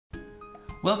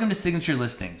Welcome to Signature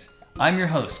Listings. I'm your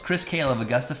host, Chris Kale of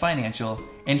Augusta Financial,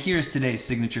 and here's today's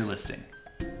Signature Listing.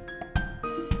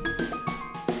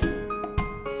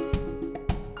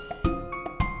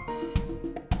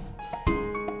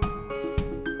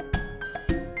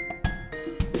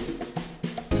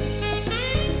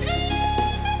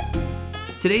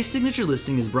 Today's Signature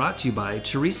Listing is brought to you by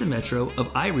Teresa Metro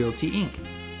of iRealty Inc.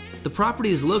 The property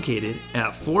is located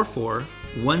at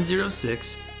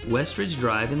 44106 Westridge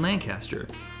Drive in Lancaster.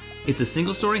 It's a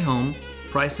single-story home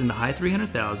priced in the high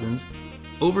 300,000s,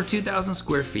 over 2,000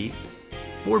 square feet,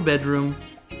 4-bedroom,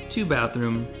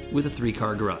 2-bathroom with a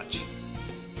 3-car garage.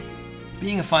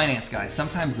 Being a finance guy,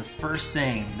 sometimes the first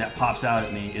thing that pops out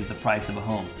at me is the price of a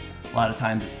home. A lot of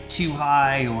times it's too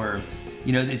high, or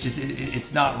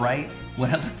it's not right. When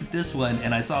I looked at this one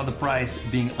and I saw the price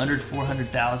being under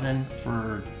 $400,000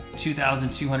 for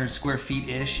 2,200 square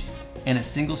feet-ish and a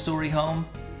single-story home,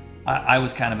 I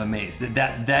was kind of amazed.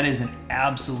 That is an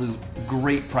absolute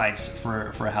great price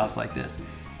for a house like this.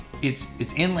 It's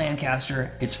in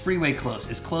Lancaster. It's freeway close.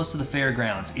 It's close to the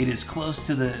fairgrounds. It is close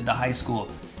to the high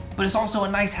school, but it's also a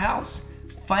nice house.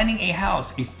 Finding a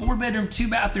house, a 4-bedroom,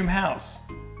 2-bathroom house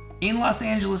in Los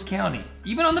Angeles County,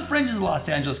 even on the fringes of Los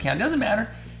Angeles County, doesn't matter.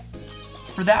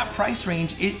 For that price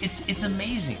range, it's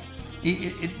amazing.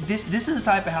 This is the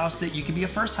type of house that you can be a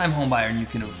first-time home buyer and you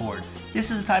can afford. This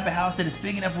is the type of house that it's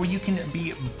big enough where you can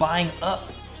be buying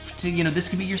up to, this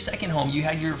could be your second home. You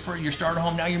had your starter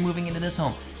home, now you're moving into this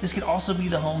home. This could also be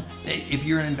the home that if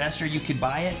you're an investor, you could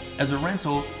buy it as a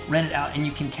rental, rent it out, and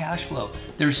you can cash flow.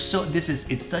 It's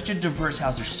such a diverse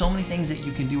house. There's so many things that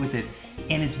you can do with it,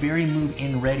 and it's very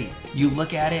move-in ready. You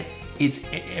look at it,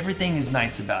 everything is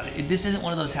nice about it. This isn't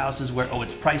one of those houses where,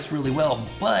 it's priced really well,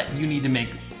 but you need to make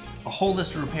a whole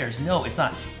list of repairs. No, it's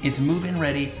not. It's move-in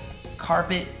ready,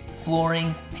 carpet,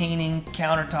 flooring, painting,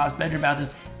 countertops, bedroom, bathroom,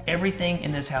 everything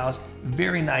in this house,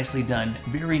 very nicely done,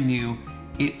 very new.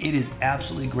 It is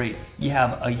absolutely great. You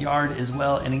have a yard as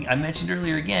well, and I mentioned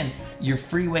earlier again, you're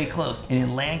freeway close, and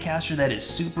in Lancaster, that is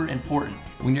super important.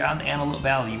 When you're out in the Antelope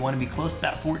Valley, you want to be close to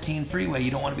that 14 freeway.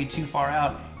 You don't want to be too far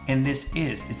out, and it's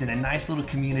in a nice little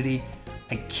community.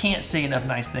 I can't say enough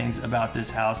nice things about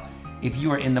this house. If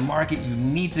you are in the market, you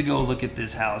need to go look at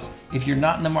this house. If you're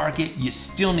not in the market, you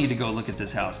still need to go look at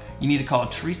this house. You need to call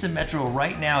Teresa Metro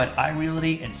right now at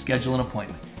iRealty and schedule an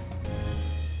appointment.